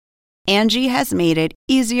Angie has made it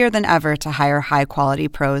easier than ever to hire high-quality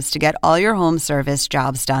pros to get all your home service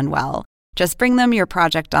jobs done well. Just bring them your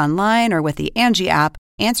project online or with the Angie app,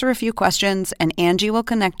 answer a few questions, and Angie will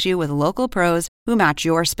connect you with local pros who match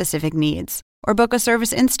your specific needs. Or book a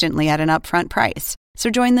service instantly at an upfront price. So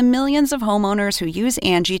join the millions of homeowners who use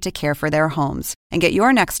Angie to care for their homes and get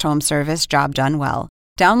your next home service job done well.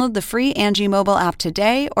 Download the free Angie mobile app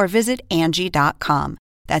today or visit Angie.com.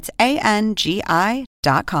 That's ANGI.com.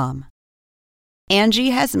 Angie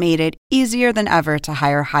has made it easier than ever to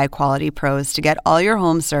hire high-quality pros to get all your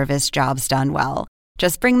home service jobs done well.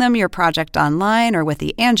 Just bring them your project online or with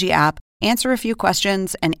the Angie app, answer a few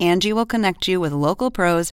questions, and Angie will connect you with local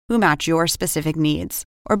pros who match your specific needs.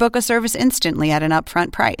 Or book a service instantly at an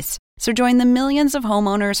upfront price. So join the millions of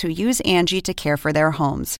homeowners who use Angie to care for their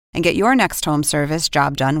homes and get your next home service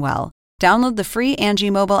job done well. Download the free Angie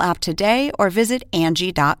mobile app today or visit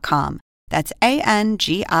Angie.com. That's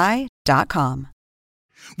ANGI.com.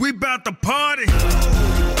 We bout to party,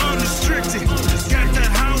 unrestricted, got the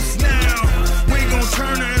house now. We gon'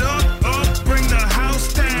 turn it up, bring the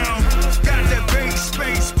house down. Got that bass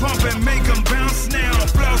space pumping, make them bounce now.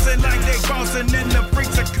 Flossing like they bouncing and the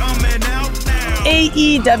freaks are coming out now.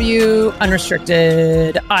 AEW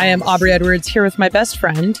Unrestricted. I am Aubrey Edwards here with my best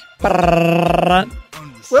friend,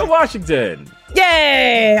 Will Washington.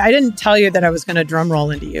 Yay! I didn't tell you that I was going to drum roll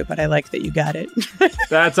into you, but I like that you got it.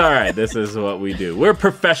 That's all right. This is what we do. We're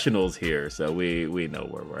professionals here, so we know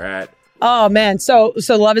where we're at. Oh, man. So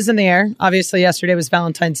love is in the air. Obviously, yesterday was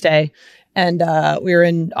Valentine's Day, and we were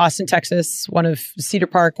in Austin, Texas, one of Cedar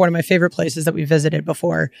Park, one of my favorite places that we visited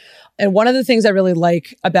before. And one of the things I really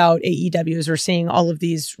like about AEW is we're seeing all of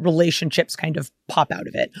these relationships kind of pop out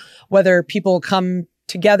of it, whether people come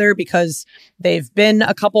together because they've been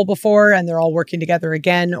a couple before and they're all working together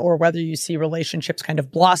again, or whether you see relationships kind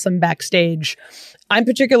of blossom backstage. I'm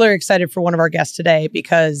particularly excited for one of our guests today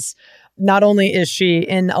because not only is she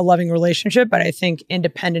in a loving relationship, but I think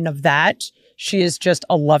independent of that, she is just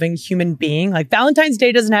a loving human being. Like Valentine's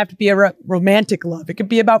Day doesn't have to be a romantic love. It could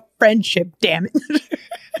be about friendship, damn it.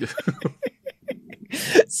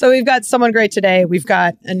 So we've got someone great today. We've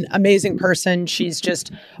got an amazing person. She's just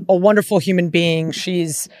a wonderful human being.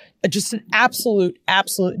 She's just an absolute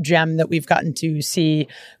gem that we've gotten to see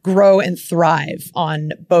grow and thrive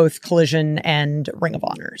on both Collision and Ring of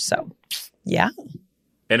Honor. So, yeah.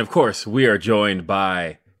 And of course, we are joined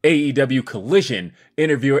by AEW Collision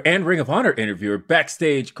interviewer and Ring of Honor interviewer,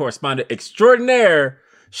 backstage correspondent extraordinaire.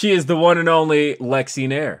 She is the one and only Lexy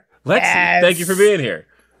Nair. Lexy, Yes. Thank you for being here.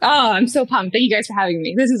 Oh, I'm so pumped. Thank you guys for having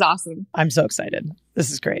me. This is awesome. I'm so excited. This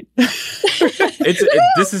is great.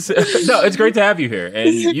 It's great to have you here.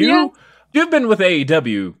 And you've been with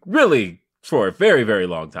AEW really for a very, very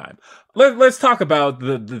long time. Let's talk about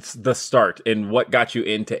the start and what got you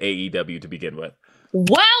into AEW to begin with.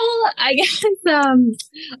 Well, I guess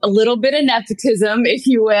a little bit of nepotism, if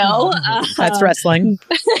you will. That's wrestling.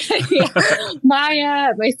 Yeah.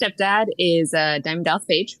 My stepdad is Diamond Dallas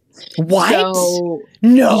Page. What? So,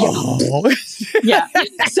 no. Yeah.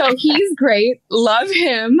 So he's great. Love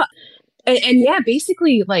him. And yeah,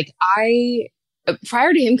 basically, like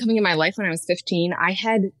prior to him coming in my life when I was 15, I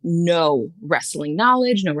had no wrestling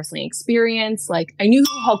knowledge, no wrestling experience. Like I knew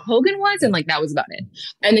who Hulk Hogan was and like that was about it.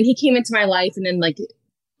 And then he came into my life and then like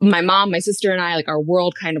my mom, my sister and I, like our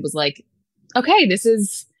world kind of was like, okay,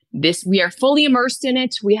 this, we are fully immersed in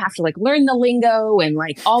it. We have to like learn the lingo and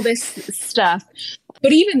like all this stuff.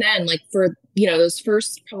 But even then, like for, those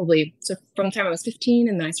first probably, so from the time I was 15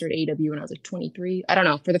 and then I started AEW when I was like 23, I don't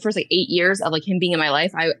know, for the first like 8 years of like him being in my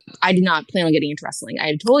life, I did not plan on getting into wrestling. I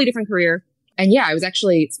had a totally different career. And yeah, I was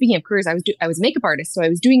actually, speaking of careers, I was a makeup artist. So I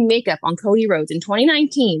was doing makeup on Cody Rhodes in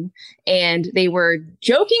 2019 and they were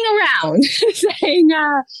joking around saying,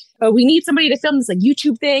 oh, we need somebody to film this like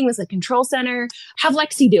YouTube thing, this like control center, have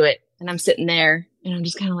Lexy do it. And I'm sitting there and I'm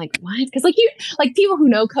just kind of like, what? Because like people who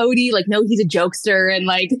know Cody, like know he's a jokester and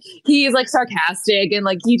like he's like sarcastic and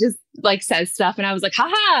like he just like says stuff. And I was like,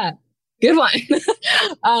 haha, good one. He's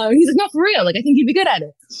like, no, for real. Like, I think you'd be good at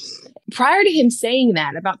it. Prior to him saying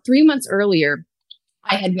that, about 3 months earlier,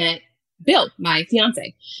 I had met Bill, my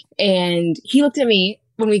fiance. And he looked at me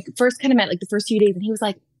when we first kind of met, like the first few days, and he was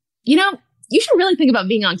like, you should really think about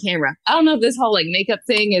being on camera. I don't know if this whole like makeup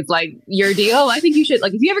thing is like your deal. I think you should,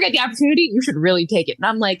 like, if you ever get the opportunity, you should really take it. And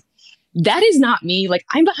I'm like, that is not me. Like,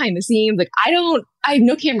 I'm behind the scenes. Like, I have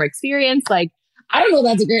no camera experience. Like, I don't know if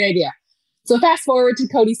that's a great idea. So fast forward to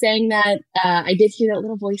Cody saying that, I did hear that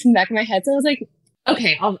little voice in the back of my head. So I was like,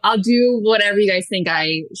 okay, I'll do whatever you guys think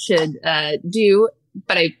I should do.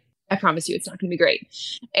 But I I promise you, it's not going to be great.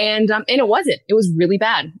 And it wasn't. It was really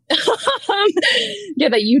bad. Yeah,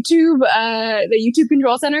 the YouTube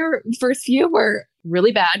control center first few were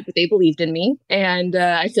really bad, but they believed in me, and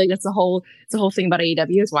I feel like that's the whole thing about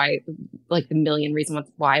AEW is why, like, the million reasons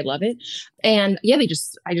why I love it. And yeah, I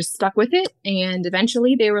just stuck with it, and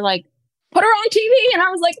eventually they were like, put her on TV, and I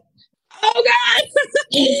was like, oh God,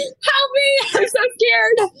 help me! I'm so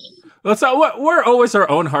scared. Well, so we're always our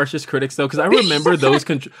own harshest critics, though, because I remember those.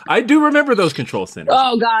 I do remember those control centers.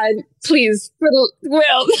 Oh God, please, for the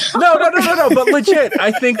will. No. But legit,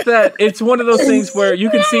 I think that it's one of those things where you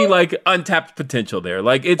can see like untapped potential there.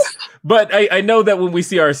 Like but I know that when we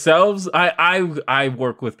see ourselves, I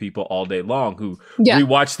work with people all day long who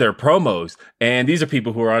rewatch their promos, and these are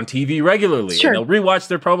people who are on TV regularly, sure. and they'll rewatch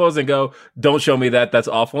their promos and go, "Don't show me that. That's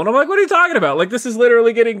awful." And I'm like, "What are you talking about? Like, this is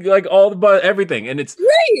literally getting like all the everything." And it's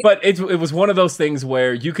right. But it was one of those things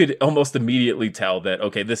where you could almost immediately tell that,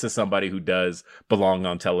 okay, this is somebody who does belong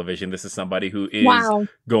on television. This is somebody who is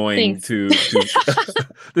going to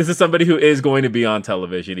this is somebody who is going to be on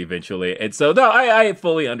television eventually. And so, no, I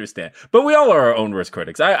fully understand. But we all are our own worst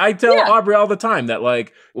critics. I tell Aubrey all the time that,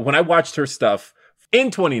 like, when I watched her stuff in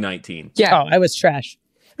 2019. Yeah. Oh, I was trash.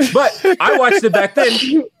 But I watched it back then,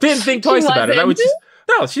 didn't think twice about it. I was just...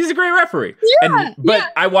 No, she's a great referee.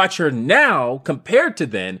 But I watch her now compared to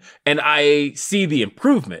then, and I see the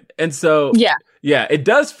improvement. And so, it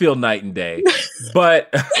does feel night and day. But,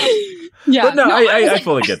 but no, I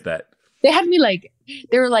fully get that. They had me like,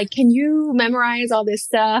 they were like, can you memorize all this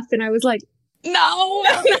stuff? And I was like, no.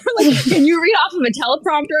 And they were like, can you read off of a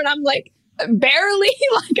teleprompter? And I'm like, barely.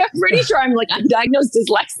 Like, I'm pretty sure I'm diagnosed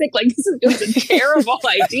dyslexic. Like, this is just a terrible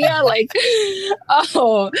idea. Like,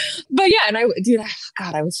 oh, but yeah. And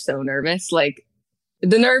I was so nervous. Like,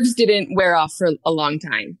 the nerves didn't wear off for a long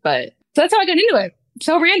time, but so that's how I got into it.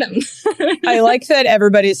 So random. I like that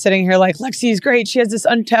everybody's sitting here like, Lexi's great. She has this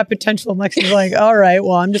untapped potential. And Lexi's like, all right,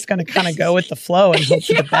 well, I'm just going to kind of go with the flow and hope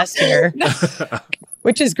for the best here.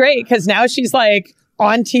 Which is great because now she's like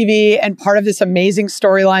on TV and part of this amazing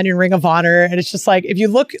storyline in Ring of Honor. And it's just like, if you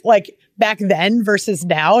look like back then versus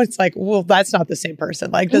now, it's like, well, that's not the same person.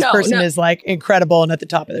 Like this person is like incredible and at the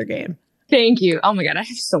top of their game. Thank you. Oh my God. I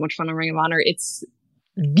have so much fun on Ring of Honor. It's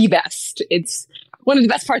the best. It's one of the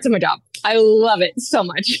best parts of my job. I love it so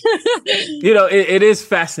much. You know, it is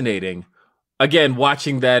fascinating. Again,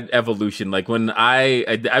 watching that evolution. Like when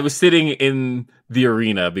I was sitting in the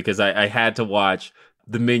arena because I had to watch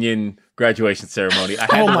the Minion graduation ceremony. I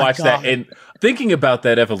had to watch that, and thinking about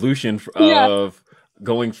that evolution of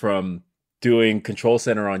going from doing Control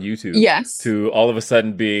Center on YouTube to all of a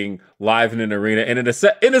sudden being live in an arena and in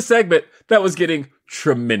a segment that was getting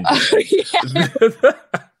tremendous.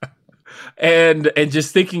 And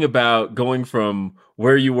just thinking about going from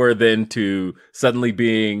where you were then to suddenly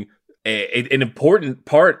being an important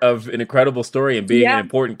part of an incredible story and being an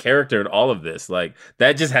important character in all of this, like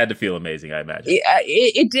that just had to feel amazing, I imagine.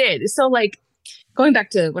 It did. So like going back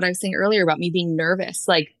to what I was saying earlier about me being nervous,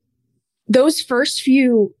 like those first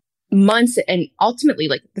few months and ultimately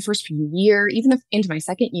like the first few year, even into my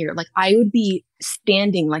second year, like I would be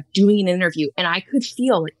standing, like doing an interview and I could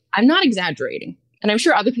feel like, I'm not exaggerating. And I'm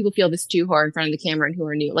sure other people feel this too who are in front of the camera and who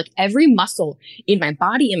are new. Like every muscle in my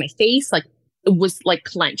body, in my face, like was like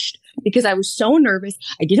clenched because I was so nervous.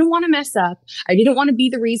 I didn't want to mess up. I didn't want to be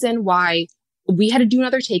the reason why we had to do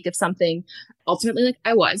another take of something. Ultimately, like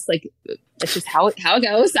I was like, that's just how it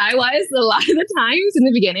goes. I was a lot of the times in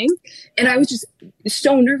the beginning. And I was just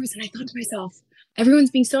so nervous. And I thought to myself,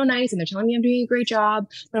 everyone's being so nice and they're telling me I'm doing a great job.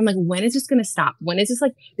 But I'm like, when is this going to stop? When is this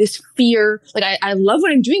like this fear? Like, I love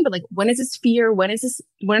what I'm doing, but like, when is this fear? When are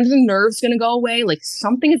the nerves going to go away? Like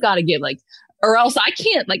something has got to give, like, or else I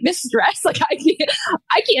can't, like this stress, like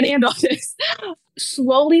I can't handle this.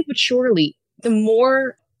 Slowly but surely, the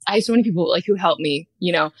more I have so many people like who help me,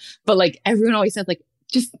 you know, but like everyone always said like,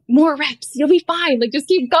 just more reps, you'll be fine. Like just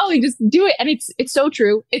keep going, just do it. And it's so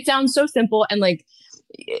true. It sounds so simple and like,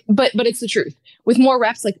 but it's the truth. With more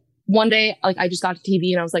reps, like one day, like I just got to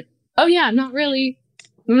TV and I was like, oh yeah, I'm not really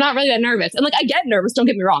that nervous. And like, I get nervous. Don't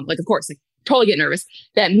get me wrong. Like, of course, like totally get nervous.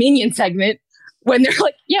 That Minion segment when they're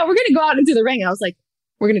like, yeah, we're going to go out into the ring. And I was like,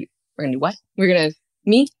 we're going to do what? I'm going to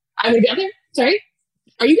be out there. Sorry.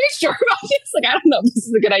 Are you guys sure about this? Like, I don't know if this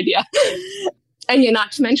is a good idea. And yeah,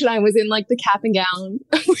 not to mention I was in like the cap and gown,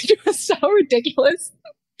 which was so ridiculous.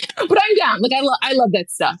 But I'm down. Like I love that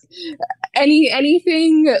stuff.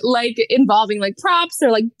 Anything like involving like props or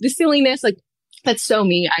like the silliness, like that's so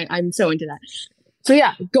me. I'm so into that. So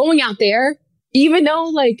yeah, going out there, even though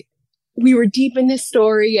like we were deep in this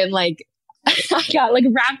story and like I got like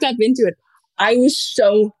wrapped up into it, I was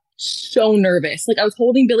so so nervous. Like I was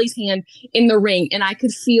holding Billy's hand in the ring and I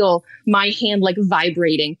could feel my hand like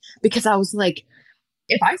vibrating because I was like,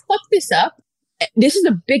 if I fuck this up, this is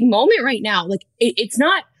a big moment right now. Like it's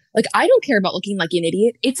not like, I don't care about looking like an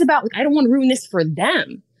idiot. It's about like, I don't want to ruin this for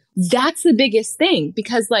them. That's the biggest thing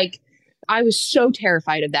because like, I was so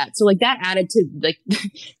terrified of that. So like that added to like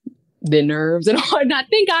the nerves and all that.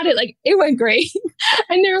 Thank God it went great.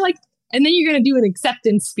 And they were like, and then you're going to do an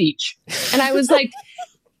acceptance speech. And I was like,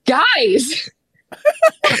 guys,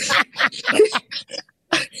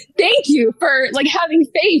 thank you for like having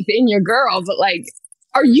faith in your girl. But like,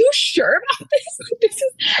 are you sure about this?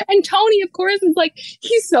 And Tony, of course, is like,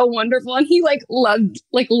 he's so wonderful. And he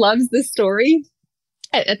loves the story.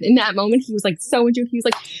 In that moment, he was like so into it. He was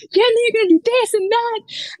like, yeah, and then you're going to do this and that.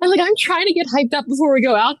 And like, I'm trying to get hyped up before we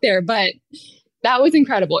go out there. But that was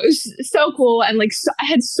incredible. It was so cool. And like, I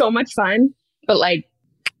had so much fun. But like,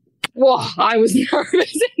 whoa, I was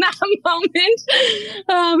nervous in that moment.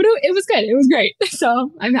 But it was good. It was great.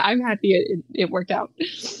 So I'm happy it worked out.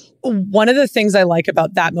 One of the things I like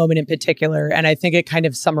about that moment in particular, and I think it kind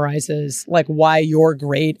of summarizes like why you're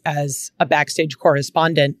great as a backstage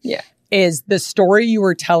correspondent, is the story you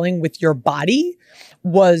were telling with your body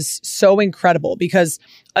was so incredible because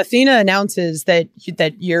Athena announces that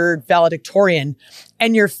you're valedictorian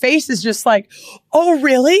and your face is just like, oh,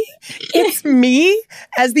 really? It's me?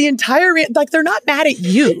 As the entire, like they're not mad at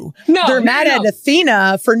you. No, they're mad at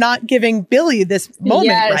Athena for not giving Billy this moment,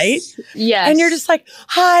 right? Yes. And you're just like,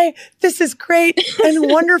 hi, this is great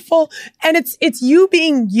and wonderful. And it's you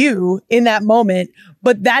being you in that moment.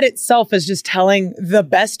 But that itself is just telling the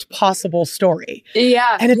best possible story.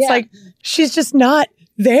 Yeah. And it's like, she's just not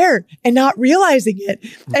there and not realizing it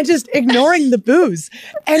and just ignoring the boos.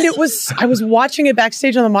 And I was watching it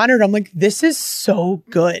backstage on the monitor. I'm like, this is so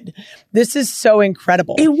good. This is so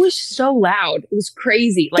incredible. It was so loud. It was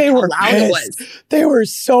crazy. Like how loud pissed. It was. They were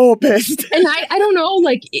so pissed. And I don't know,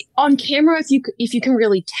 like on camera, if you can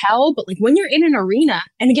really tell, but like when you're in an arena,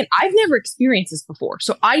 and again, I've never experienced this before.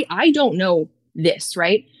 So I don't know this,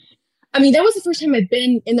 right? I mean, that was the first time I've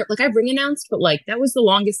been in there. Like I've ring announced, but like that was the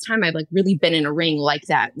longest time I've like really been in a ring like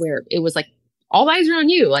that, where it was like all eyes are on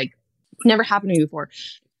you. Like it's never happened to me before.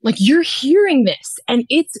 Like you're hearing this and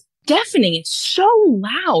it's deafening. It's so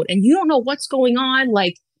loud and you don't know what's going on.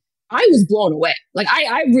 Like I was blown away. Like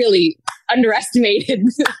I really underestimated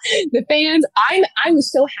the fans. I was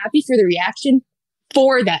so happy for the reaction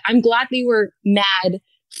for that. I'm glad they were mad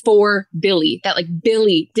for Billy, that like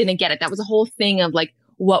Billy didn't get it. That was a whole thing of like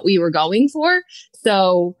what we were going for.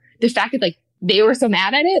 So the fact that like they were so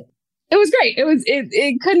mad at it, it was great.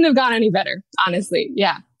 It couldn't have gone any better, honestly.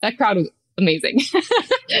 Yeah. That crowd was amazing.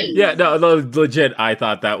 Yeah, no, legit. I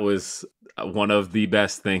thought that was one of the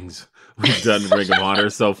best things we've done in Ring of Honor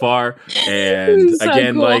so far. And So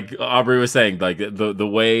again, cool. like Aubrey was saying, like the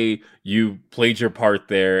way you played your part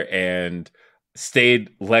there and stayed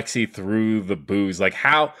Lexy through the boos, like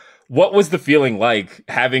what was the feeling like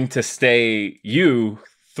having to stay you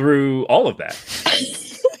through all of that?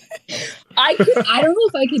 I don't know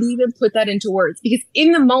if I could even put that into words, because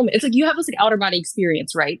in the moment, it's like you have this like outer body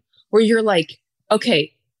experience, right? Where you're like,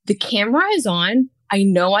 okay, the camera is on. I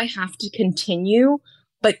know I have to continue,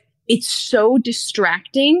 but it's so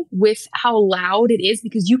distracting with how loud it is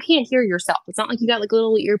because you can't hear yourself. It's not like you got like a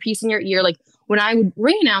little earpiece in your ear. Like when I would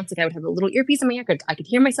ring announce, like I would have a little earpiece in my ear. I could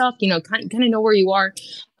hear myself, kind of know where you are.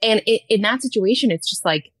 And in that situation, it's just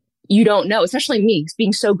like, you don't know, especially me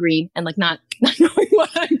being so green and like not knowing what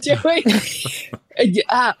I'm doing. Wait,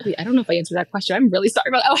 I don't know if I answered that question. I'm really sorry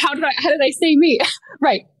about that. How did I say me?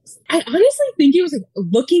 Right. I honestly think it was like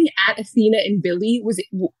looking at Athena and Billy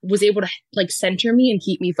was able to like center me and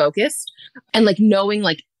keep me focused, and like knowing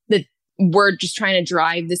like that we're just trying to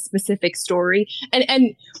drive this specific story,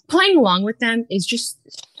 and playing along with them is just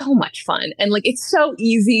so much fun. And like, it's so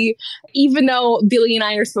easy, even though Billy and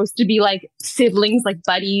I are supposed to be like siblings, like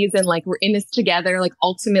buddies, and like we're in this together. Like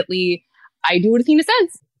ultimately I do what Athena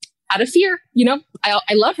says out of fear,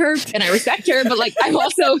 I love her and I respect her, but like I'm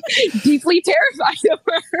also deeply terrified of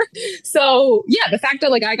her. So yeah, the fact that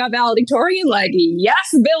like I got valedictorian, like,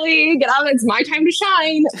 yes, Billy, get out, it's my time to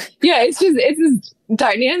shine. Yeah, it's this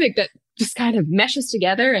dynamic that just kind of meshes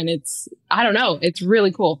together, and I don't know, it's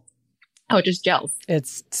really cool. Oh, it just gels.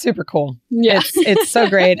 It's super cool. Yeah. It's so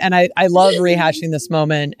great. And I love rehashing this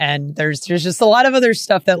moment. And there's just a lot of other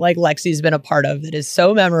stuff that like Lexy's been a part of that is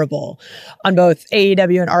so memorable on both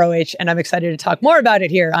AEW and ROH. And I'm excited to talk more about it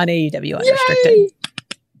here on AEW Unrestricted. Yay!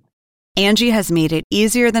 Angie has made it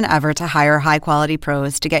easier than ever to hire high-quality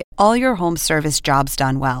pros to get all your home service jobs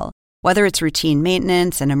done well. Whether it's routine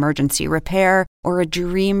maintenance, an emergency repair, or a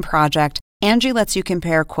dream project, Angie lets you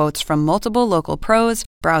compare quotes from multiple local pros,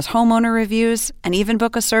 browse homeowner reviews, and even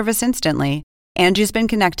book a service instantly. Angie's been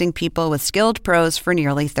connecting people with skilled pros for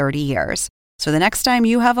nearly 30 years. So the next time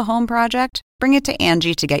you have a home project, bring it to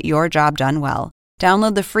Angie to get your job done well.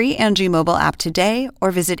 Download the free Angie mobile app today or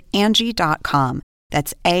visit Angie.com.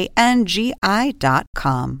 That's ANGI.com.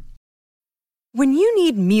 When you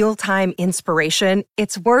need mealtime inspiration,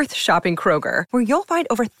 it's worth shopping Kroger, where you'll find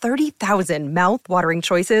over 30,000 mouth-watering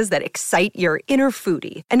choices that excite your inner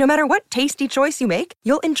foodie. And no matter what tasty choice you make,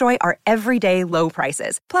 you'll enjoy our everyday low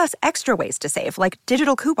prices, plus extra ways to save, like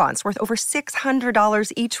digital coupons worth over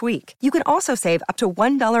 $600 each week. You can also save up to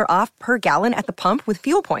 $1 off per gallon at the pump with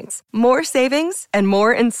fuel points. More savings and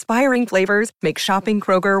more inspiring flavors make shopping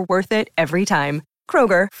Kroger worth it every time.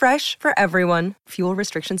 Kroger, fresh for everyone. Fuel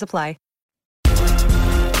restrictions apply.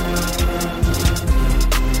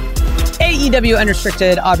 AEW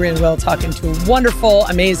Unrestricted, Aubrey and Will talking to wonderful,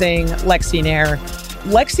 amazing Lexy Nair.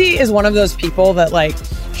 Lexy is one of those people that, like,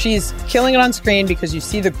 she's killing it on screen because you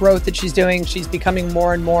see the growth that she's doing. She's becoming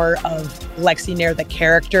more and more of Lexy Nair, the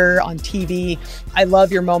character on TV. I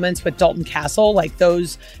love your moments with Dalton Castle. Like,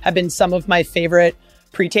 those have been some of my favorite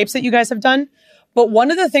pre-tapes that you guys have done. But one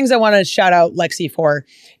of the things I want to shout out Lexy for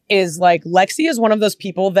is, like, Lexy is one of those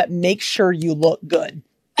people that makes sure you look good,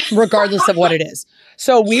 regardless of what it is.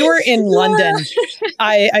 So we were in London.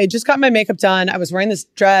 I just got my makeup done. I was wearing this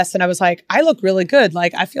dress and I was like, I look really good.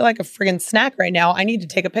 Like, I feel like a friggin' snack right now. I need to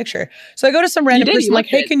take a picture. So I go to some random person like,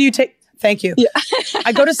 hey, can you take... Thank you. Yeah.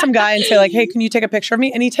 I go to some guy and say like, hey, can you take a picture of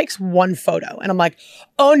me? And he takes one photo. And I'm like,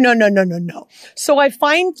 oh, no. So I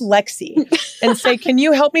find Lexy and say, can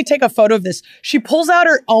you help me take a photo of this? She pulls out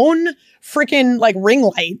her own freaking like ring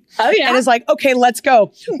light. Oh, yeah. And is like, okay, let's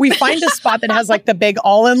go. We find a spot that has like the big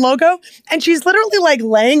All-In logo. And she's literally like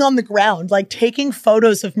laying on the ground, like taking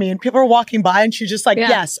photos of me. And people are walking by and she's just like,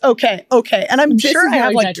 yes, okay. And I'm sure I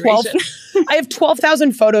have like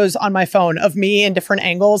 12,000 photos on my phone of me in different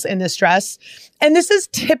angles in this dress. And this is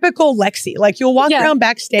typical Lexy. Like, you'll walk around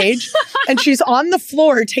backstage and she's on the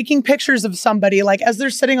floor taking pictures of somebody, like, as they're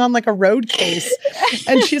sitting on like a road case.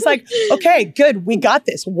 And she's like, okay, good. We got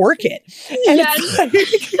this. Work it. And it's like,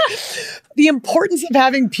 the importance of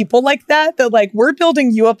having people like that, like, we're building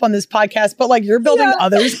you up on this podcast, but like, you're building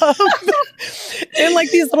others up in like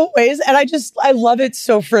these little ways. And I love it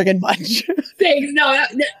so friggin' much. Thanks. No,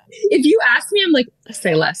 if you ask me, I'm like,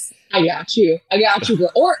 say less. I got you,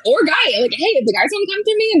 girl. Or guy, like, hey, if the guys want to come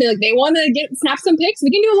to me and be like, they want to snap some pics, we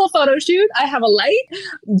can do a little photo shoot. I have a light.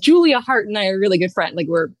 Julia Hart and I are a really good friend. Like,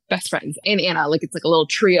 we're best friends. And Anna, like, it's like a little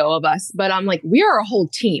trio of us. But I'm like, we are a whole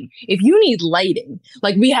team. If you need lighting,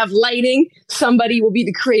 like, we have lighting. Somebody will be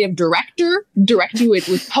the creative director, direct you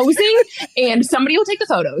with posing, and somebody will take the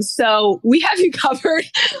photos. So we have you covered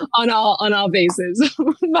on all bases.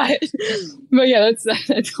 but yeah,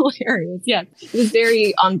 that's hilarious. Yeah, it was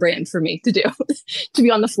very on brand for me to do, to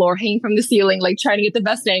be on the floor, hanging from the ceiling, like trying to get the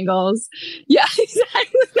best angles. Yeah,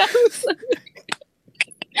 exactly. That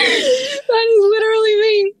is literally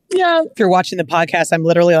me. Yeah. If you're watching the podcast, I'm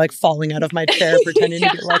literally like falling out of my chair, pretending to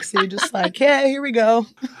be Lexy, just like, yeah, here we go.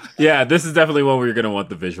 Yeah, this is definitely one where you're going to want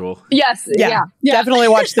the visual. Yes. Yeah. Definitely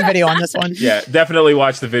watch the video on this one. Yeah, definitely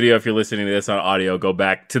watch the video. If you're listening to this on audio, go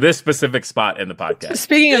back to this specific spot in the podcast.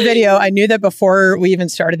 Speaking of video, I knew that before we even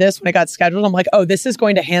started this, when I got scheduled, I'm like, oh, this is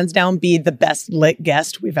going to hands down be the best lit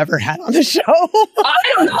guest we've ever had on the show. I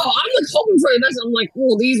don't know. I'm like hoping for the best. I'm like,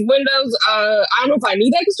 well, these windows, I don't know if I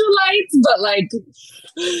need extra lights, but like,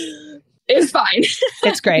 it's fine.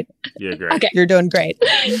 It's great. You're great. Okay. You're doing great.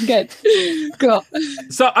 Good. Cool.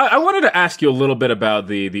 So I wanted to ask you a little bit about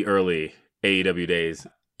the early AEW days.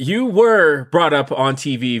 You were brought up on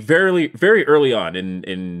TV very early on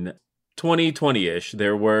in 2020-ish.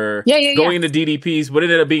 There were going into DDP's, what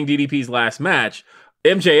ended up being DDP's last match.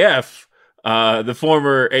 MJF, the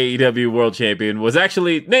former AEW world champion, was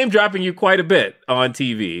actually name dropping you quite a bit on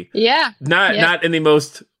TV. Yeah. Not in the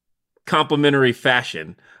most complimentary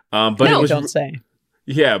fashion. But no, it was, don't say.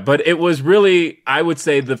 Yeah, but it was really, I would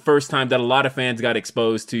say, the first time that a lot of fans got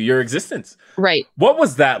exposed to your existence. Right. What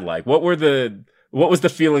was that like? What was the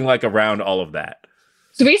feeling like around all of that?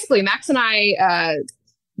 So basically, Max and I,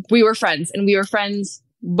 we were friends, and we were friends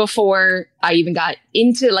before I even got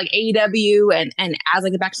into like AEW and as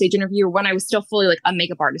like a backstage interviewer when I was still fully like a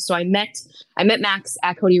makeup artist. So I met Max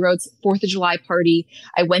at Cody Rhodes' 4th of July party.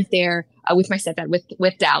 I went there with my stepdad,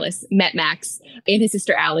 with Dallas, met Max and his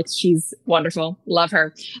sister Alex. She's wonderful. Love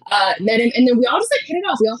her. Met him. And then we all just like hit it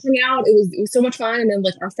off. We all hung out. It was so much fun. And then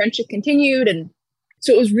like our friendship continued. And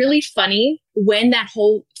so it was really funny when that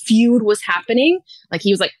whole feud was happening. Like,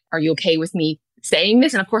 he was like, are you okay with me saying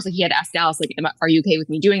this. And of course, like he had asked Dallas, like, are you okay with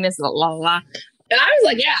me doing this? Blah, blah, blah. And I was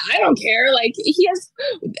like, yeah, I don't care. Like he has,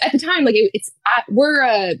 at the time, like we're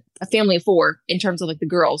a family of 4 in terms of like the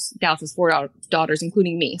girls. Dallas has 4 daughters,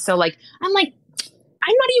 including me. So like, I'm like,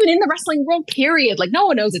 I'm not even in the wrestling world, period. Like no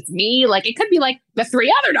one knows it's me. Like it could be like the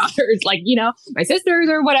 3 other daughters, like, you know, my sisters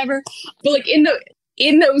or whatever. But like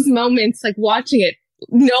in those moments, like watching it,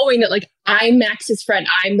 knowing that like I'm Max's friend,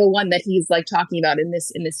 I'm the one that he's like talking about in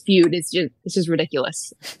this feud, it's just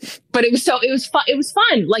ridiculous. But it was fun. It was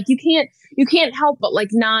fun. Like you can't help but like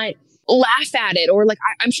not laugh at it, or like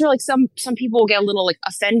I'm sure like some people get a little like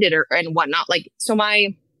offended and whatnot. Like so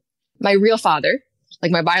my real father,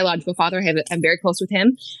 like my biological father, I'm very close with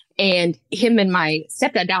him, and him and my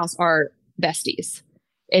stepdad Dallas are besties.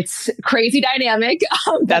 It's crazy dynamic,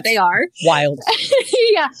 but they are wild.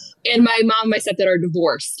 Yeah. And my mom and my stepdad are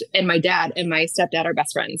divorced, and my dad and my stepdad are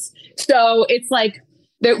best friends. So it's like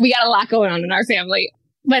we got a lot going on in our family.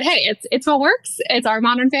 But hey, it's what works. It's our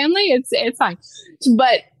modern family. It's fine.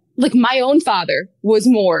 But like my own father was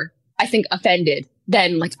more, I think, offended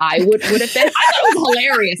than like I would have been. I thought it was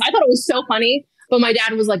hilarious. I thought it was so funny. But my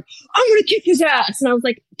dad was like, I'm going to kick his ass. And I was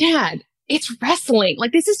like, Dad, it's wrestling.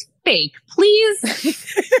 Like, this is fake. Please.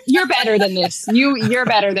 You're better than this. You're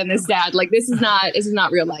better than this, Dad. Like, this is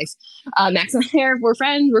not real life. Max and I we're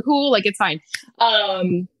friends. We're cool. Like, it's fine.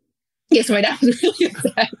 Yeah, so my dad was really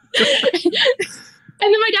upset.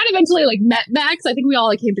 And then my dad eventually like met Max. I think we all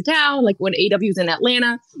like came to town. Like when AW was in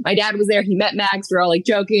Atlanta, my dad was there. He met Max. We were all like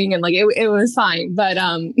joking, and like it was fine. But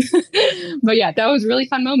but yeah, that was a really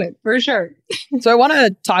fun moment for sure. So I want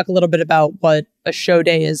to talk a little bit about what a show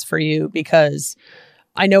day is for you, because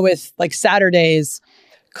I know with like Saturdays,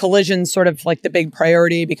 Collision's sort of like the big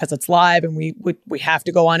priority because it's live and we have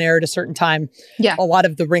to go on air at a certain time. Yeah. A lot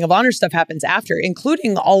of the Ring of Honor stuff happens after,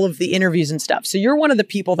 including all of the interviews and stuff. So you're one of the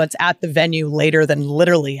people that's at the venue later than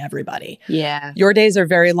literally everybody. Yeah. Your days are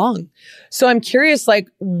very long. So I'm curious, like,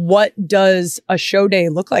 what does a show day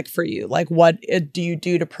look like for you? Like, what do you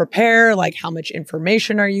do to prepare? Like, how much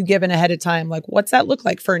information are you given ahead of time? Like, what's that look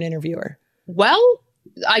like for an interviewer? Well,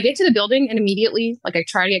 I get to the building and immediately, like, I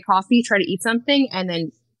try to get coffee, try to eat something, and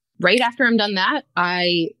then right after I'm done that,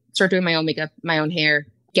 I start doing my own makeup, my own hair,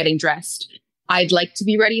 getting dressed. I'd like to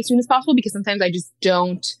be ready as soon as possible because sometimes I just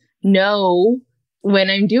don't know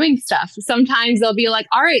when I'm doing stuff. Sometimes they'll be like,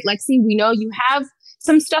 all right, Lexy, we know you have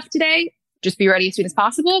some stuff today. Just be ready as soon as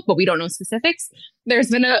possible, but we don't know specifics.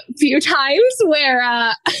 There's been a few times where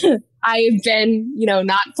I've been,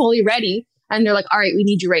 not fully ready, and they're like, all right, we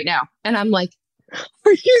need you right now. And I'm like,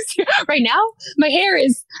 right now, my hair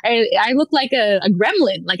is, I look like a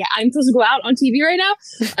gremlin. Like I'm supposed to go out on TV right now.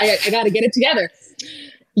 I got to get it together.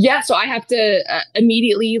 Yeah. So I have to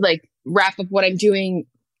immediately like wrap up what I'm doing.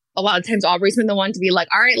 A lot of times Aubrey's been the one to be like,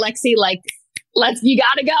 all right, Lexy, like, you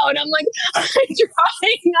gotta go. And I'm like, I'm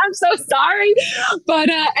trying. I'm so sorry. But,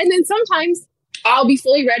 and then sometimes I'll be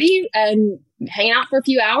fully ready and hang out for a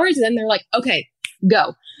few hours. And then they're like, okay,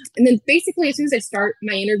 go. And then basically as soon as I start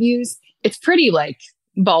my interviews, it's pretty like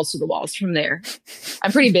balls to the walls from there.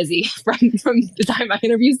 I'm pretty busy from the time my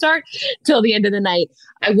interviews start till the end of the night.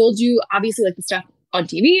 I will do obviously like the stuff on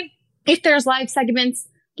TV. If there's live segments,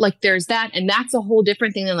 like there's that. And that's a whole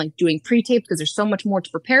different thing than like doing pre-tape because there's so much more to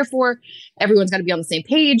prepare for. Everyone's got to be on the same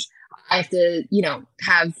page. I have to,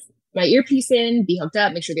 have my earpiece in, be hooked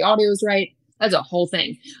up, make sure the audio is right. That's a whole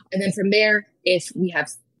thing. And then from there, if we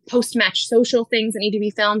have post-match social things that need to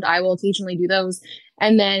be filmed, I will occasionally do those.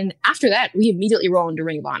 And then after that, we immediately roll into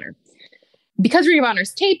Ring of Honor. Because Ring of Honor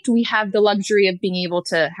is taped, we have the luxury of being able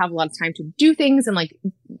to have a lot of time to do things and like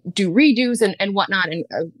do redos and whatnot and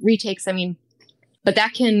retakes. I mean, but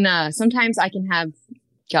that can, sometimes I can have,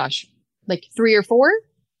 like 3 or 4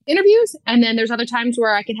 interviews. And then there's other times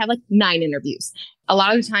where I can have like 9 interviews. A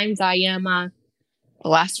lot of the times I am the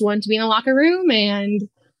last one to be in the locker room, and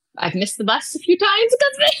I've missed the bus a few times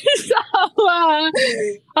because of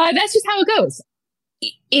it. So that's just how it goes.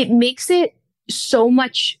 It makes it so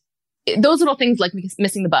much, those little things like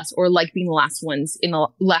missing the bus or like being the last one in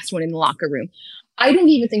the locker room. I don't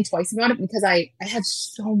even think twice about it because I have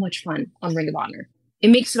so much fun on Ring of Honor. It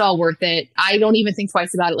makes it all worth it. I don't even think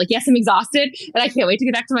twice about it. Like, yes, I'm exhausted and I can't wait to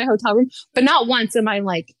get back to my hotel room, but not once am I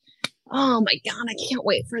like, oh my God, I can't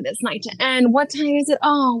wait for this night to end. What time is it?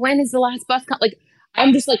 Oh, when is the last bus come? Like,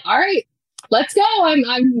 I'm just like, all right, let's go.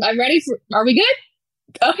 I'm ready for, are we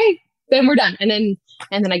good? Okay, then we're done. And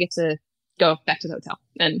then I get to go back to the hotel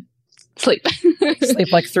and sleep.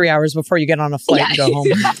 Sleep like 3 hours before you get on a flight and go home.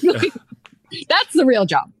 Exactly. That's the real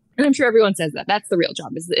job. And I'm sure everyone says that. That's the real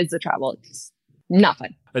job is the travel. It's not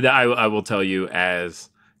fun. I will tell you, as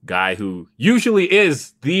guy who usually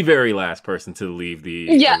is the very last person to leave the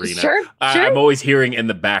arena. Sure. I'm always hearing in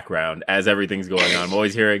the background as everything's going on. I'm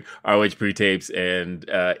always hearing ROH pre-tapes and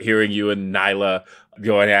hearing you and Nyla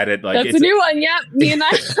going at it. Like, that's a new one. Yeah, me and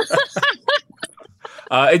I.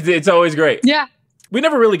 It's always great. Yeah. We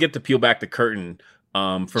never really get to peel back the curtain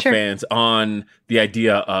for fans on the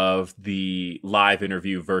idea of the live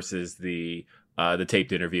interview versus the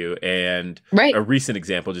taped interview. And a recent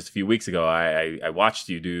example, just a few weeks ago, I watched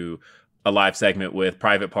you do a live segment with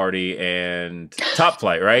Private Party and Top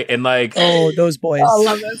Flight, right? And like, oh, those boys. I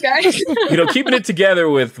love those guys. Keeping it together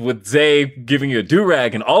with Zay giving you a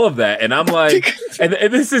do-rag and all of that. And I'm like, and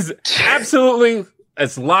this is absolutely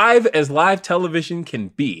as live television can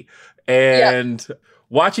be. And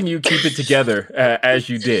watching you keep it together as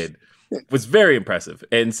you did was very impressive.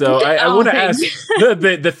 And so I want to ask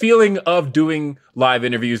the feeling of doing live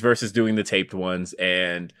interviews versus doing the taped ones,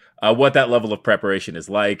 and what that level of preparation is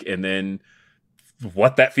like, and then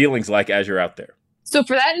what that feeling's like as you're out there. So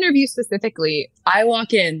for that interview specifically, I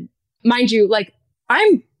walk in, mind you, like,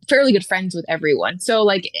 I'm fairly good friends with everyone. So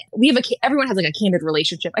like everyone has like a candid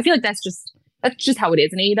relationship. I feel like that's just how it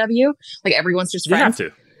is in AEW. Like, everyone's just friends. You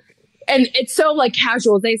have to. And it's so like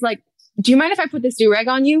casual. Zay's like, do you mind if I put this do-rag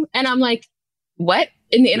on you? And I'm like, what?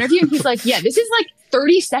 In the interview? And he's like, yeah, this is like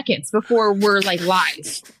 30 seconds before we're like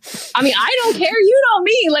live. I mean, I don't care. You know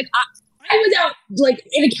me. Like, I was out like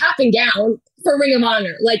in a cap and gown for Ring of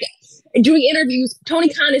Honor, like doing interviews. Tony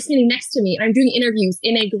Khan is standing next to me and I'm doing interviews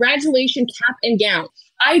in a graduation cap and gown.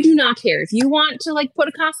 I do not care. If you want to like put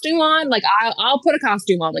a costume on, like I'll put a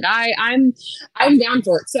costume on. Like I'm down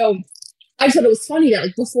for it. So I thought it was funny that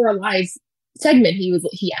like before a live segment,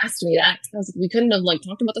 he asked me that. I was like, we couldn't have like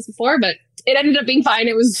talked about this before, but it ended up being fine.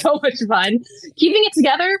 It was so much fun. Keeping it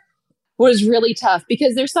together was really tough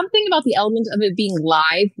because there's something about the element of it being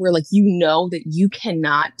live where like, you know that you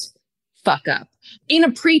cannot fuck up. In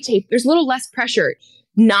a pre-tape, there's a little less pressure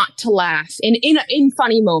not to laugh in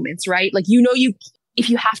funny moments, right? Like, if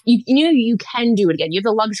you have, you can do it again. You have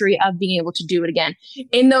the luxury of being able to do it again.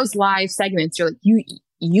 In those live segments, you're like,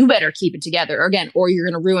 you better keep it together again, or you're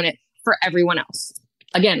going to ruin it for everyone else.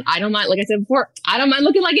 Again, I don't mind, like I said before, I don't mind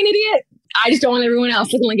looking like an idiot. I just don't want everyone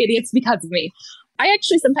else looking like idiots because of me. I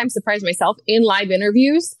actually sometimes surprise myself in live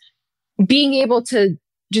interviews being able to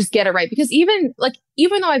just get it right. Because even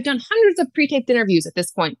though I've done hundreds of pre-taped interviews at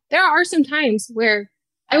this point, there are some times where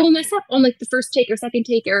I will mess up on like the first take or second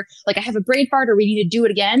take, or like I have a brain fart or we need to do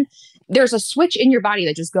it again. There's a switch in your body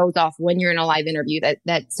that just goes off when you're in a live interview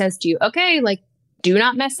that says to you, okay, like, do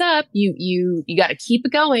not mess up. You got to keep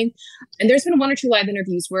it going. And there's been 1 or 2 live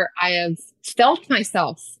interviews where I have felt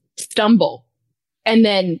myself stumble and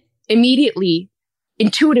then immediately,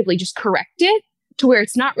 intuitively just correct it to where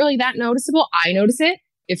it's not really that noticeable. I notice it.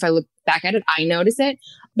 If I look back at it, I notice it.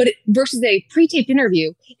 But versus a pre-taped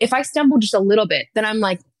interview, if I stumble just a little bit, then I'm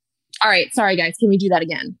like, all right, sorry guys, can we do that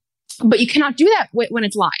again? But you cannot do that when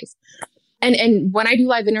it's live. And when I do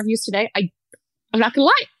live interviews today, I'm not gonna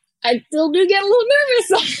lie, I still do get a little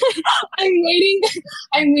nervous. I'm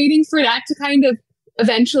waiting for that to kind of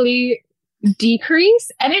eventually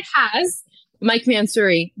decrease. And it has. Mike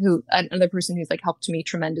Mansouri, who another person who's like helped me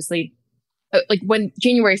tremendously. Like when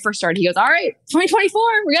January first started, he goes, all right, 2024,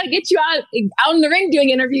 we got to get you out in the ring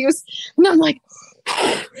doing interviews. And I'm like,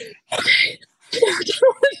 okay, I've never done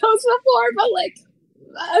one of those before, but like,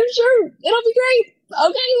 I'm sure it'll be great.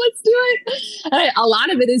 Okay, let's do it. And a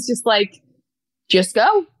lot of it is just like, just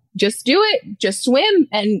go, just do it, just swim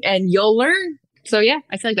and you'll learn. So yeah,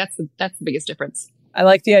 I feel like that's the biggest difference. I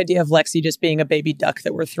like the idea of Lexy just being a baby duck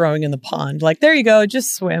that we're throwing in the pond. Like, there you go,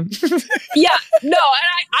 just swim. Yeah, no,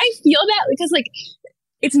 and I feel that because like,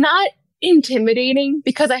 it's not intimidating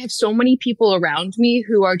because I have so many people around me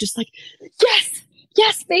who are just like,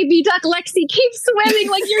 yes, baby duck Lexy, keep swimming,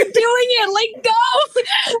 like you're doing it, like go.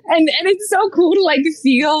 And it's so cool to like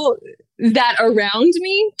feel that around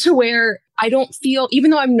me to where I don't feel,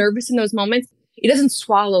 even though I'm nervous in those moments, it doesn't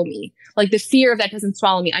swallow me. Like the fear of that doesn't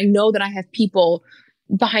swallow me. I know that I have people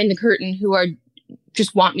behind the curtain who are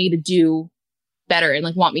just want me to do better and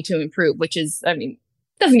like want me to improve, which is, I mean,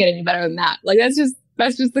 doesn't get any better than that. Like that's just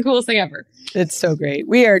the coolest thing ever. It's so great.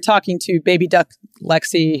 We are talking to baby duck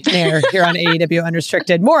Lexy Nair here on AEW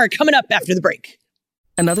Unrestricted. More coming up after the break.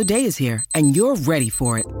 Another day is here and you're ready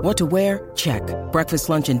for it. What to wear? Check. Breakfast,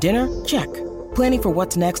 lunch, and dinner? Check. Planning for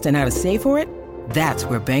what's next and how to save for it? That's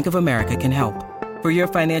where Bank of America can help. For your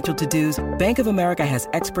financial to-dos, Bank of America has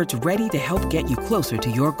experts ready to help get you closer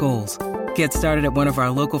to your goals. Get started at one of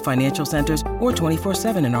our local financial centers or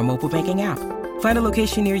 24/7 in our mobile banking app. Find a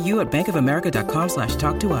location near you at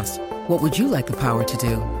bankofamerica.com/talktous. What would you like the power to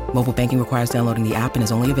do? Mobile banking requires downloading the app and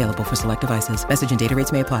is only available for select devices. Message and data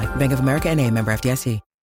rates may apply. Bank of America N.A., member FDIC.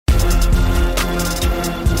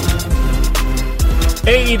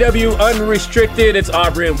 AEW Unrestricted. It's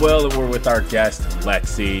Aubrey and Will, and we're with our guest,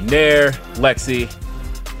 Lexy Nair. Lexy,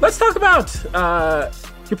 let's talk about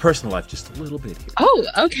your personal life just a little bit here. Oh,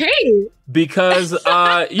 okay. Because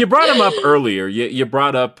you brought him up earlier. You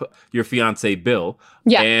brought up your fiance, Bill.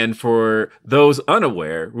 Yeah. And for those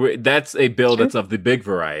unaware, that's a Bill that's of the big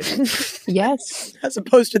variety. Yes. As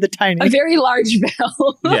opposed to the tiny. A very large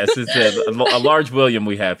Bill. Yes, it's a large William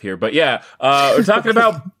we have here. But yeah, we're talking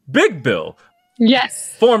about Big Bill.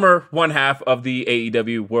 Yes. Former one half of the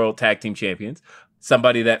AEW World Tag Team Champions.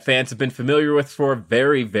 Somebody that fans have been familiar with for a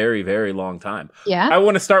very, very, very long time. Yeah. I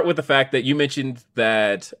want to start with the fact that you mentioned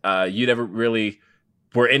that you never really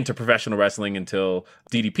were into professional wrestling until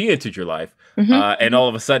DDP entered your life. And all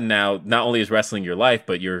of a sudden now, not only is wrestling your life,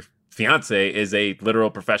 but your fiance is a literal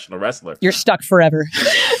professional wrestler. You're stuck forever.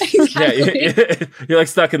 Exactly. Yeah, you're like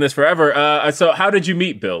stuck in this forever. So how did you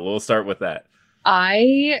meet Bill? We'll start with that.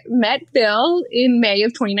 I met Bill in May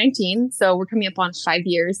of 2019. So we're coming up on 5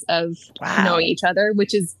 years of knowing each other,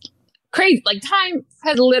 which is crazy. Like, time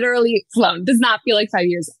has literally flown. Does not feel like 5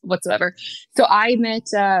 years whatsoever. So I met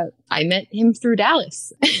him through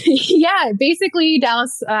Dallas. Yeah, basically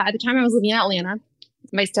Dallas. At the time I was living in Atlanta.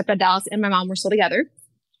 My stepdad Dallas and my mom were still together.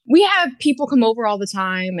 We have people come over all the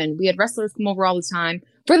time, and we had wrestlers come over all the time.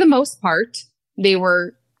 For the most part, they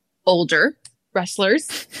were older wrestlers.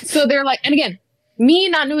 So they're like, and again, me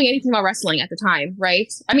not knowing anything about wrestling at the time,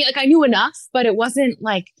 right? I mean, like, I knew enough, but it wasn't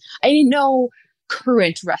like, I didn't know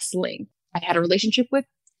current wrestling. I had a relationship with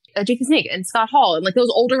Jake the Snake and Scott Hall and like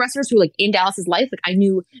those older wrestlers who were like in Dallas's life. Like, I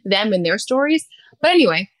knew them and their stories. But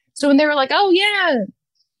anyway, so when they were like, oh yeah,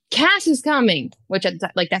 Cass is coming, which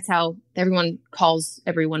like, that's how everyone calls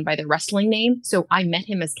everyone by their wrestling name. So I met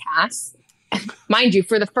him as Cass. Mind you,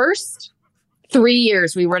 for the first 3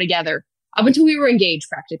 years we were together, up until we were engaged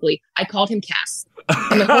practically, I called him Cass.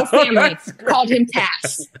 And the whole family called him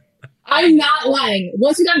Cass. I'm not lying.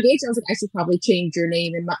 Once we got engaged, I was like, I should probably change your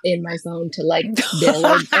name in my phone to like Bill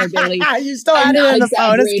or Billy. You still had it in the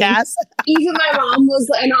phone as Cass? Even my mom was,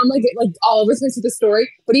 and I'm like all over the place with the story.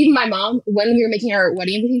 But even my mom, when we were making our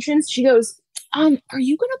wedding invitations, she goes, are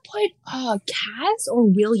you gonna put Cass or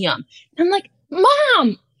William? And I'm like,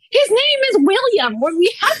 Mom, his name is William.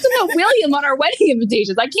 We have to put William on our wedding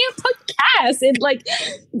invitations. I can't put Cass. And like,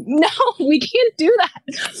 no, we can't do that.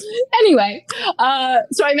 Anyway,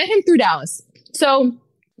 so I met him through Dallas. So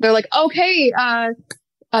they're like, okay,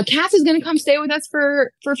 Cass is going to come stay with us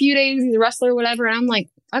for a few days. He's a wrestler, whatever. And I'm like,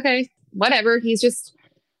 okay, whatever. He's just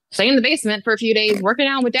staying in the basement for a few days, working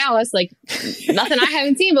out with Dallas. Like, nothing I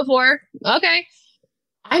haven't seen before. Okay.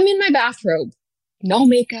 I'm in my bathrobe. No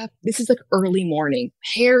makeup. This is like early morning.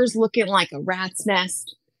 Hair's looking like a rat's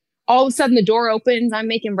nest. All of a sudden the door opens. I'm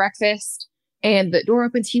making breakfast and the door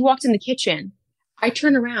opens. He walks in the kitchen. I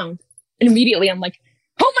turn around and immediately I'm like,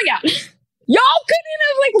 oh my God, y'all couldn't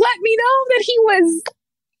have like let me know that he was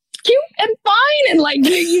cute and fine. And like,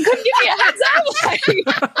 you couldn't give me a heads up. Like,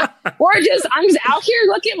 or I'm just out here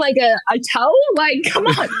looking like a toe. Like, come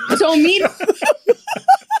on. So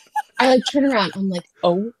I like turn around. I'm like,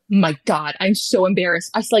 oh my God, I'm so embarrassed.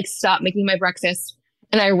 I just like stop making my breakfast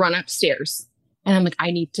and I run upstairs and I'm like, I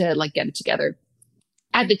need to like get it together.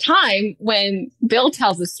 At the time when Bill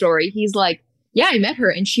tells the story, he's like, yeah, I met her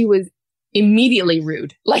and she was immediately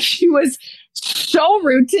rude. Like, she was so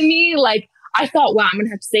rude to me. Like, I thought, wow, I'm going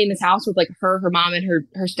to have to stay in this house with like her mom and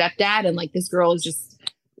her stepdad. And like, this girl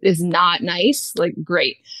is not nice. Like,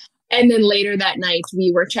 great. And then later that night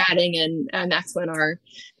we were chatting and that's when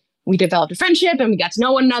we developed a friendship and we got to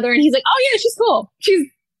know one another. And he's like, oh yeah, she's cool.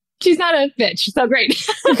 She's not a bitch. So great.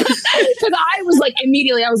 Because I was like,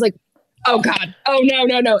 immediately, I was like, oh God, oh no.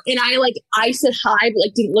 And I said hi, but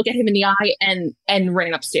like didn't look at him in the eye and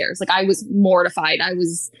ran upstairs. Like, I was mortified. I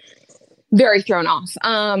was very thrown off.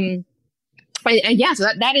 And yeah, so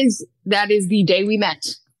that is the day we met.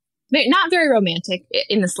 Not very romantic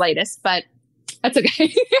in the slightest, but that's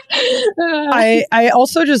okay. I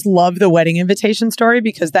also just love the wedding invitation story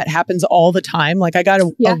because that happens all the time. Like, I got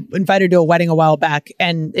invited to a wedding a while back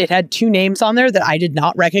and it had 2 names on there that I did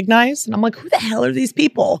not recognize. And I'm like, who the hell are these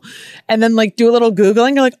people? And then like do a little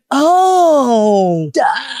Googling. You're like, oh,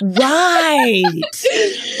 right.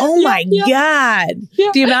 Oh my God. Yeah.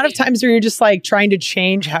 The amount of times where you're just like trying to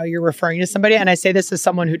change how you're referring to somebody. And I say this as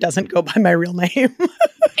someone who doesn't go by my real name.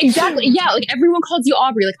 Exactly. Yeah. Like, everyone calls you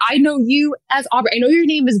Aubrey. Like, I know you as Aubrey. I know your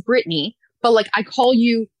name is Brittany, but like, I call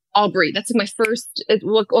you Aubrey. That's like my first,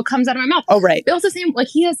 what comes out of my mouth. Oh, right. Bill's the same. Like,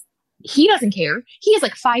 he has he doesn't care. He has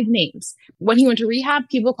like 5 names. When he went to rehab,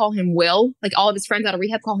 people call him Will. Like all of his friends out of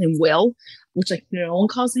rehab call him Will, which like no one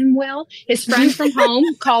calls him Will. His friends from home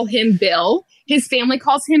call him Bill. His family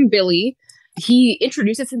calls him Billy. He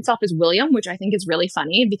introduces himself as William, which I think is really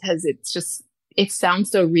funny because it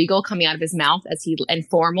sounds so regal coming out of his mouth and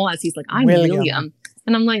formal as he's like, I'm William.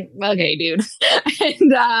 And I'm like, okay, dude.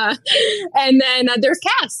 and then there's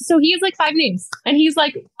Cass. So he has like 5 names and he's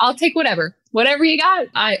like, I'll take whatever you got.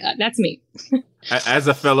 That's me. As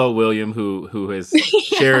a fellow William who has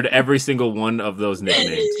shared every single one of those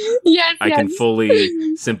nicknames, I can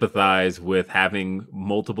fully sympathize with having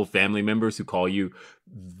multiple family members who call you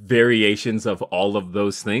variations of all of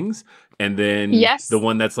those things. And then the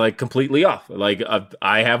one that's like completely off. Like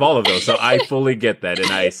I have all of those. So I fully get that.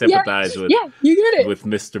 And I sympathize with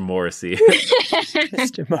Mr. Morrissey.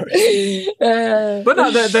 Mr. Morrissey. But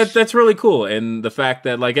no, that's really cool. And the fact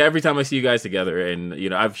that like every time I see you guys together and, you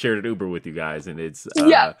know, I've shared an Uber with you guys and it's,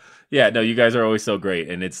 no, you guys are always so great.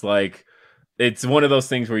 And it's like, it's one of those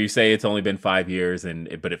things where you say it's only been 5 years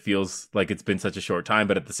but it feels like it's been such a short time.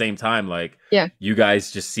 But at the same time, like you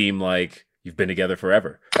guys just seem like you've been together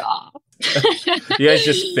forever. You guys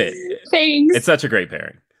just fit. Thanks. It's such a great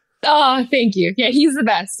pairing. Oh, thank you. Yeah, he's the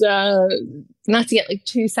best. Not to get like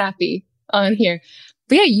too sappy on here.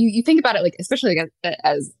 But yeah, you think about it, like, especially like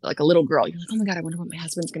as like a little girl, you're like, oh my God, I wonder what my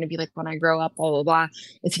husband's going to be like when I grow up, blah, blah, blah.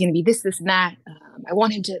 Is he going to be this, and that? I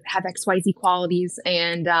want him to have XYZ qualities.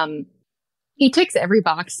 And he ticks every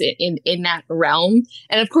box in that realm.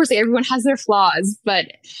 And of course, like, everyone has their flaws, but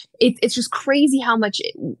it's just crazy how much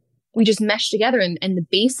we just mesh together. And the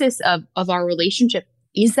basis of our relationship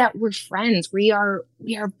is that we're friends. We are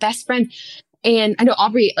best friends. And I know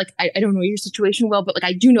Aubrey, like, I don't know your situation well, but like,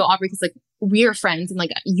 I do know Aubrey because like we are friends and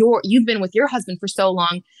like you've been with your husband for so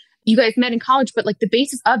long. You guys met in college, but like the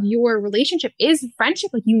basis of your relationship is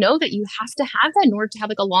friendship. Like, you know that you have to have that in order to have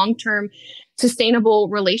like a long-term sustainable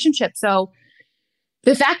relationship. So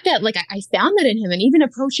the fact that like I found that in him, and even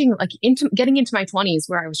approaching like getting into my 20s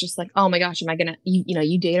where I was just like, oh my gosh, am I gonna,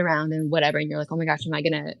 you date around and whatever. And you're like, oh my gosh, am I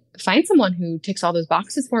gonna find someone who ticks all those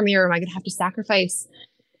boxes for me? Or am I gonna have to sacrifice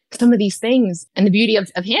some of these things? And the beauty of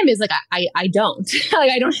him is like, I don't, like,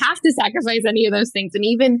 I don't have to sacrifice any of those things. And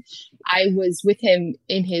even I was with him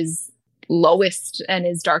in his lowest and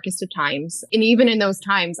his darkest of times. And even in those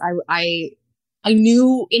times, I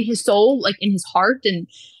knew in his soul, like in his heart and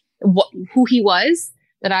who he was,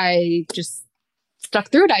 that I just stuck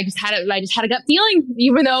through it. I just had a gut feeling,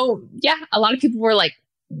 even though, a lot of people were like,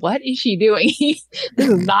 what is she doing? This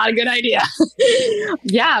is not a good idea.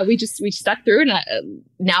 We stuck through it. And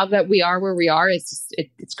now that we are where we are,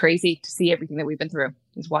 it's crazy to see everything that we've been through.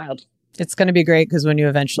 It's wild. It's going to be great because when you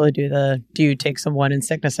eventually do you take someone in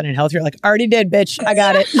sickness and in health, you're like, already did, bitch. I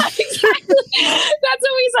got it. Exactly. That's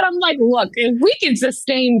what we said. I'm like, look, if we can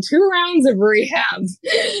sustain 2 rounds of rehab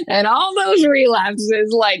and all those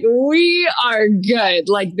relapses, like, we are good.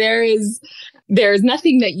 Like, there's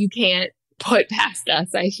nothing that you can't put past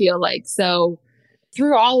us, I feel like. So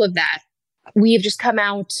through all of that, we have just come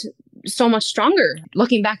out so much stronger.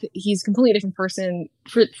 Looking back, he's a completely different person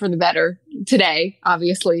for the better today,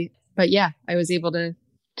 obviously. But yeah, I was able to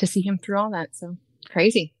see him through all that. So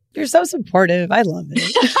crazy. You're so supportive. I love it.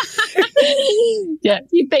 Yeah,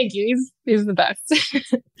 thank you. He's the best.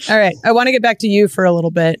 All right. I want to get back to you for a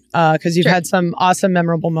little bit because you've had some awesome,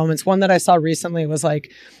 memorable moments. One that I saw recently was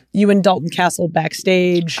like you and Dalton Castle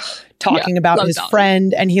backstage talking about his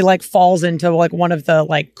friend, and he like falls into like one of the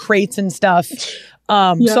like crates and stuff.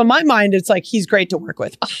 So in my mind, it's like he's great to work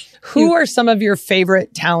with. Who are some of your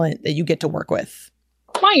favorite talent that you get to work with?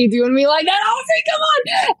 Why are you doing me like that? Oh, come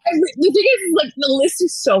on. The thing is, like, the list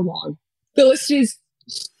is so long. The list is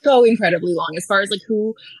so incredibly long as far as like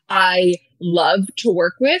who I love to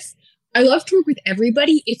work with. I love to work with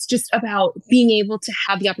everybody. It's just about being able to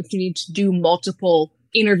have the opportunity to do multiple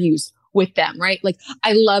interviews with them, right? Like,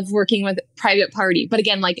 I love working with Private Party. But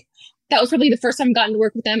again, like, that was probably the first time I've gotten to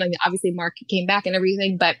work with them. I mean, obviously Mark came back and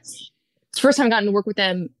everything, but it's the first time I've gotten to work with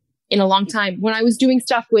them in a long time. When I was doing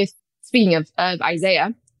stuff with, speaking of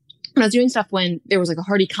Isaiah, when I was doing stuff when there was like a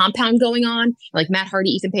Hardy compound going on, like Matt Hardy,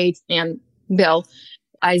 Ethan Page, and Bill,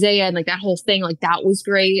 Isaiah, and like that whole thing, like that was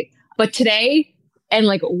great. But today, and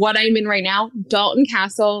like what I'm in right now, Dalton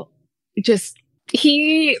Castle,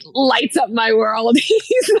 he lights up my world.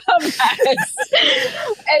 He's the best.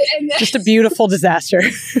 and just a beautiful disaster.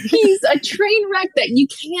 He's a train wreck that you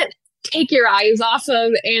can't take your eyes off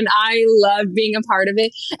of, and I love being a part of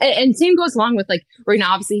it. And same goes along with like right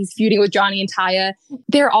now, obviously he's feuding with Johnny and Taya.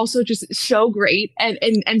 They're also just so great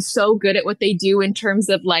and so good at what they do in terms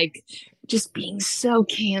of like just being so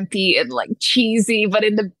campy and like cheesy, but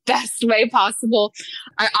in the best way possible.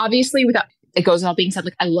 I obviously, without it goes without being said,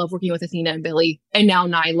 like I love working with Athena and Billy and now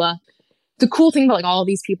Nyla. The cool thing about like all of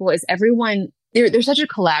these people is everyone, there's such a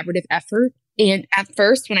collaborative effort. And at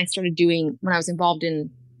first, when I was involved in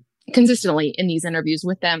consistently in these interviews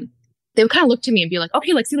with them, they would kind of look to me and be like,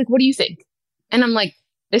 okay, Lexy, like, what do you think? And I'm like,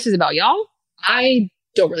 this is about y'all. I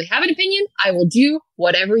don't really have an opinion. I will do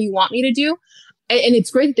whatever you want me to do. And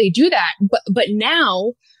it's great that they do that. But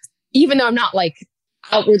now, even though I'm not like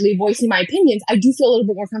outwardly voicing my opinions, I do feel a little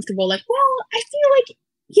bit more comfortable. Like, well, I feel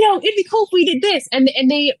like, it'd be cool if we did this. And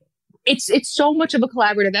it's so much of a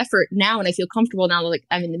collaborative effort now. And I feel comfortable now that like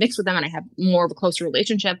I'm in the mix with them and I have more of a closer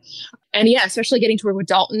relationship. And yeah, especially getting to work with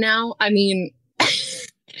Dalton now. I mean,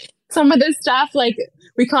 some of this stuff, like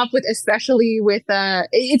we come up with, especially with,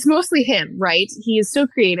 it's mostly him, right? He is so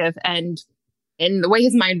creative and the way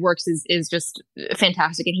his mind works is just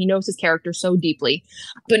fantastic. And he knows his character so deeply.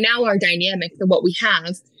 But now our dynamic, what we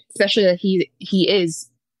have, especially that he is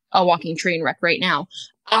a walking train wreck right now.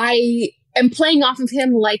 I am playing off of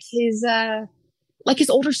him like his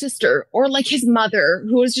older sister or like his mother,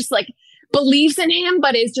 who is just like believes in him,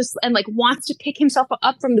 but is just and like wants to pick himself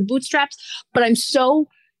up from the bootstraps. But I'm so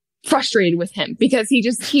frustrated with him because he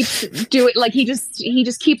just keeps doing like he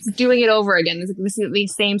just keeps doing it over again. The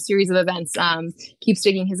same series of events, keeps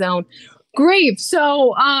digging his own grave.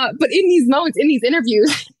 So, but in these moments, in these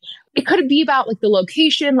interviews, it could be about like the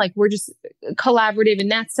location, like we're just collaborative in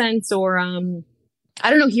that sense, or I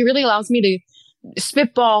don't know. He really allows me to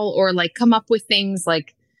spitball or like come up with things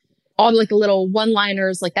like all like the little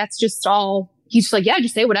one-liners. Like that's just all. He's just like, yeah,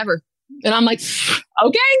 just say whatever, and I'm like,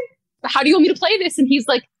 okay, how do you want me to play this? And he's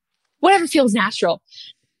like, whatever feels natural.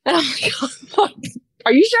 And I'm like,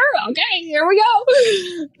 are you sure? Okay, here we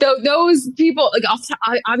go. Those people, like,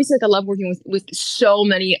 obviously, like, I love working with so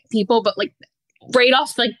many people, but like, right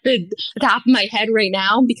off like the top of my head right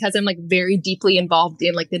now, because I'm like very deeply involved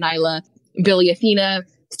in like the Nyla, Billy, Athena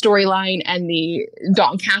storyline and the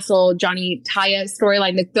Dalton Castle, Johnny Taya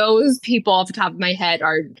storyline. Like, those people off the top of my head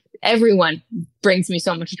everyone brings me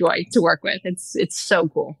so much joy to work with. It's so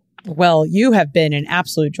cool. Well, you have been an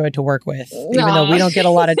absolute joy to work with, even though we don't get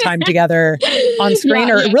a lot of time together on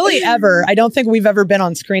screen or really ever. I don't think we've ever been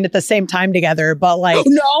on screen at the same time together, but like,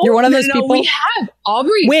 you're one of those people. We have.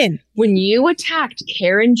 Aubrey. When you attacked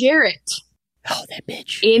Karen Jarrett. Oh, that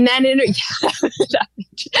bitch. In that interview. That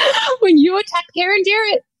bitch. When you attacked Karen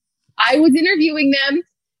Jarrett, I was interviewing them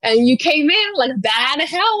and you came in like a bat out of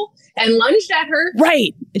hell and lunged at her.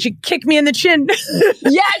 Right. And she kicked me in the chin.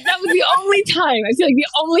 Yes, that was the only time. I feel like the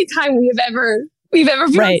only time we've ever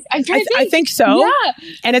been. Right. I think so. Yeah.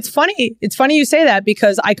 And it's funny. It's funny you say that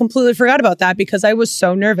because I completely forgot about that because I was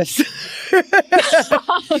so nervous.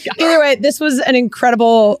 Either way, this was an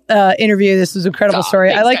incredible interview. This was an incredible story.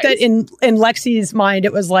 Thanks, I like guys. that in Lexi's mind,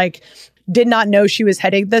 it was like, did not know she was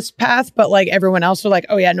heading this path, but like everyone else was like,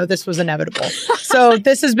 oh yeah, no, this was inevitable. So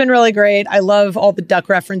this has been really great. I love all the duck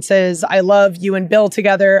references. I love you and Bill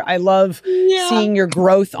together. I love seeing your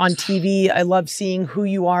growth on TV. I love seeing who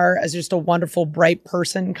you are as just a wonderful, bright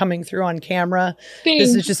person coming through on camera. Thanks.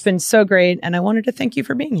 This has just been so great. And I wanted to thank you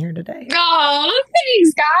for being here today. Oh,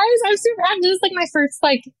 thanks, guys. I'm super happy. This is like my first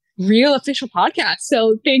like real official podcast.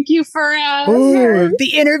 So thank you for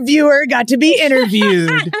the interviewer got to be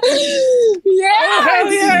interviewed.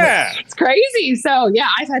 Yeah. It's crazy. So yeah,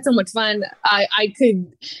 I've had so much fun. I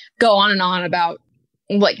could go on and on about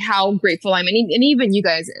like how grateful I'm and even you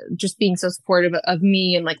guys just being so supportive of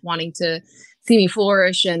me and like wanting to see me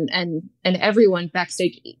flourish and everyone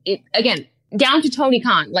backstage. It again, down to Tony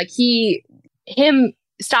Khan, like him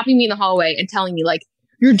stopping me in the hallway and telling me like,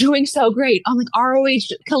 you're doing so great on like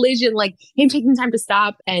ROH Collision, like him taking time to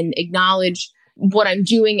stop and acknowledge what I'm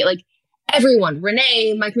doing. Like everyone,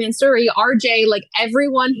 Renee, Mike Mansouri, RJ, like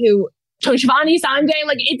everyone who, Tony Schiavone, Sanjay,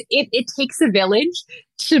 like it takes a village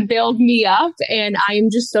to build me up. And I am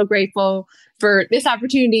just so grateful for this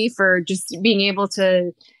opportunity, for just being able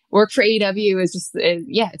to work for AEW is just,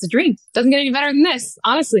 it's a dream. Doesn't get any better than this,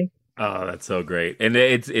 honestly. Oh, that's so great. And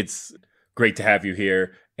it's great to have you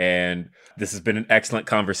here. And this has been an excellent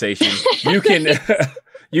conversation.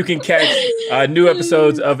 You can catch new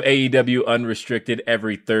episodes of AEW Unrestricted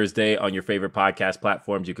every Thursday on your favorite podcast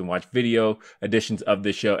platforms. You can watch video editions of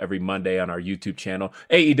this show every Monday on our YouTube channel.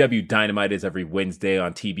 AEW Dynamite is every Wednesday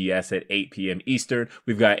on TBS at 8 p.m. Eastern.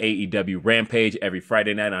 We've got AEW Rampage every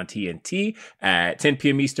Friday night on TNT at 10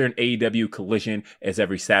 p.m. Eastern. AEW Collision is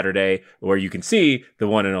every Saturday, where you can see the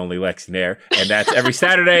one and only Lexy Nair. And that's every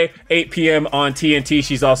Saturday, 8 p.m. on TNT.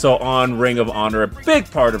 She's also on Ring of Honor, a big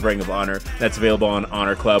part of Ring of Honor. That's available on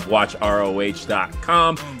Honor Club. Watch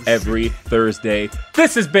ROH.com every Thursday.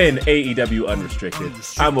 This has been AEW Unrestricted.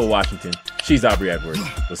 I'm Will Washington. She's Aubrey Edwards.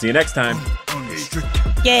 We'll see you next time.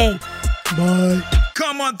 Yay. Bye.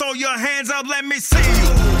 Come on, throw your hands up, let me see you.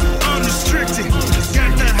 Unrestricted,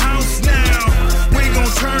 got the house now. We gon'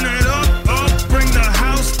 turn it up, bring the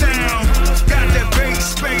house down. Got that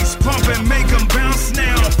bass space pumping, make them bounce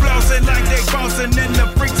now. Flossing like they bouncing and the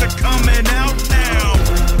freaks are coming out.